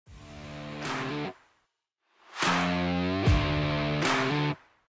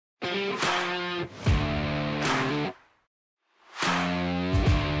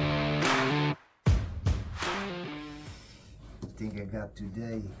got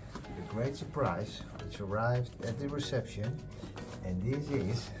today a great surprise which arrived at the reception, and this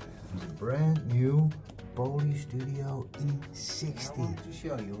is the brand new Poly Studio E60. I want to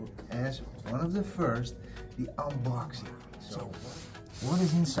show you as one of the first the unboxing. So what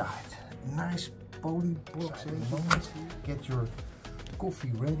is inside? Nice poly box. Get your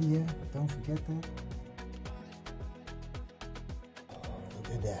coffee ready, don't forget that. Look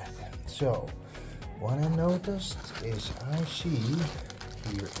at that. So what I noticed is I see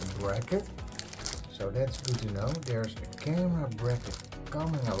here a bracket, so that's good to know. There's a camera bracket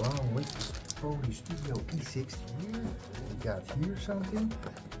coming along with this Poly Studio E60 here. We got here something,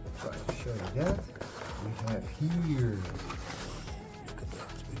 try to show you that. We have here, look at that,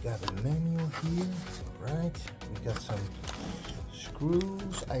 we got a manual here, right? We got some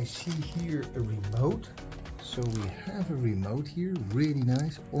screws. I see here a remote, so we have a remote here, really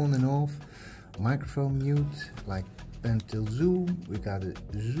nice, on and off. Microphone mute, like pen till zoom. We got a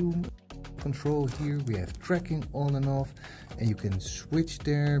zoom control here. We have tracking on and off, and you can switch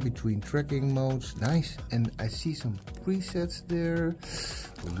there between tracking modes. Nice. And I see some presets there,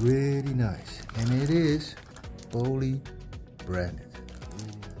 really nice. And it is Poly branded.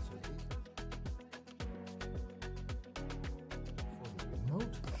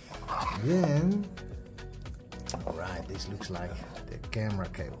 Then, all right, this looks like the camera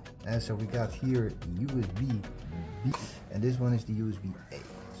cable. And so we got here USB B, and this one is the USB A.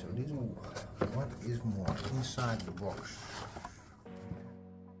 So this one, what is more inside the box?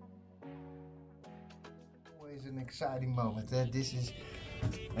 Always an exciting moment. This is,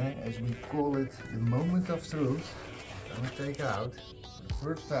 as we call it, the moment of truth. I'm gonna take out for the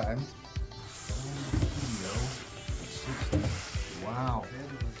first time. Wow,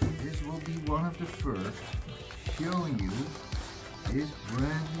 this will be one of the first showing you this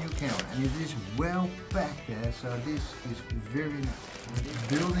brand new camera, and it is well packed, so this is very nice.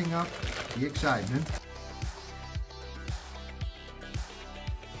 Building up the excitement.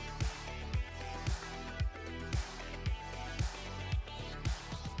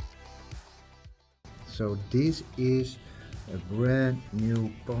 So this is a brand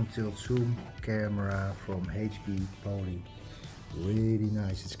new pan tilt zoom camera from HP Poly. Really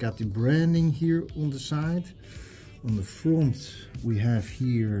nice. It's got the branding here on the side. On the front we have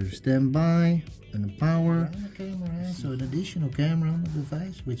here standby and the power. So an additional camera on the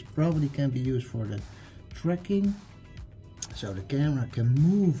device, which probably can be used for the tracking. So the camera can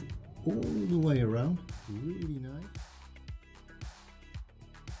move all the way around. Really nice.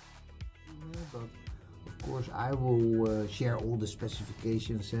 But of course I will share all the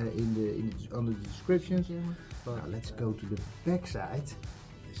specifications under the descriptions. Now let's go to the back side.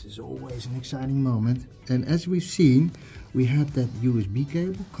 This is always an exciting moment, and as we've seen, we had that USB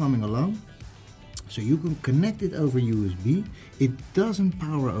cable coming along, so you can connect it over USB. It doesn't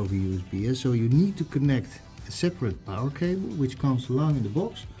power over USB, so you need to connect a separate power cable which comes along in the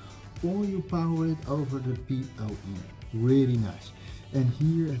box, or you power it over the PoE. Really nice. And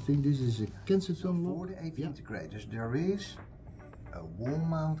here I think this is a Kensington lock. For the AV integrators, there is a wall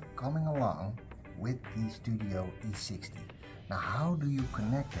mount coming along with the Studio E60. Now how do you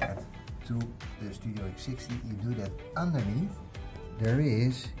connect that to the Studio E60? You do that underneath. There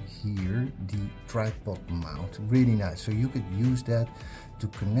is here the tripod mount, really nice. So you could use that to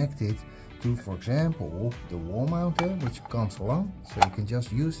connect it to, for example, the wall mount which comes along. So you can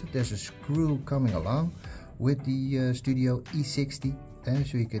just use it. There's a screw coming along with the Studio E60, and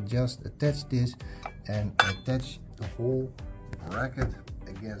so you can just attach this and attach the whole bracket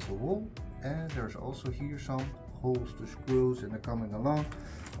against the wall. And there's also here some holes to screws, and they're coming along.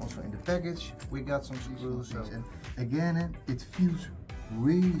 Also in the package we got some screws, and again it feels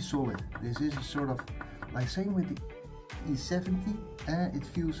really solid. This is a sort of like same with the E70, and it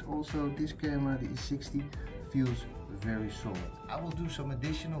feels also, this camera, the E60, feels very solid. I will do some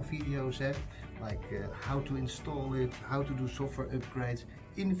additional videos like how to install it, how to do software upgrades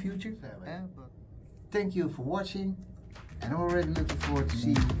in the future. But thank you for watching, and I'm already looking forward to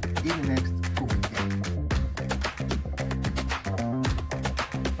seeing you in the next coffee game.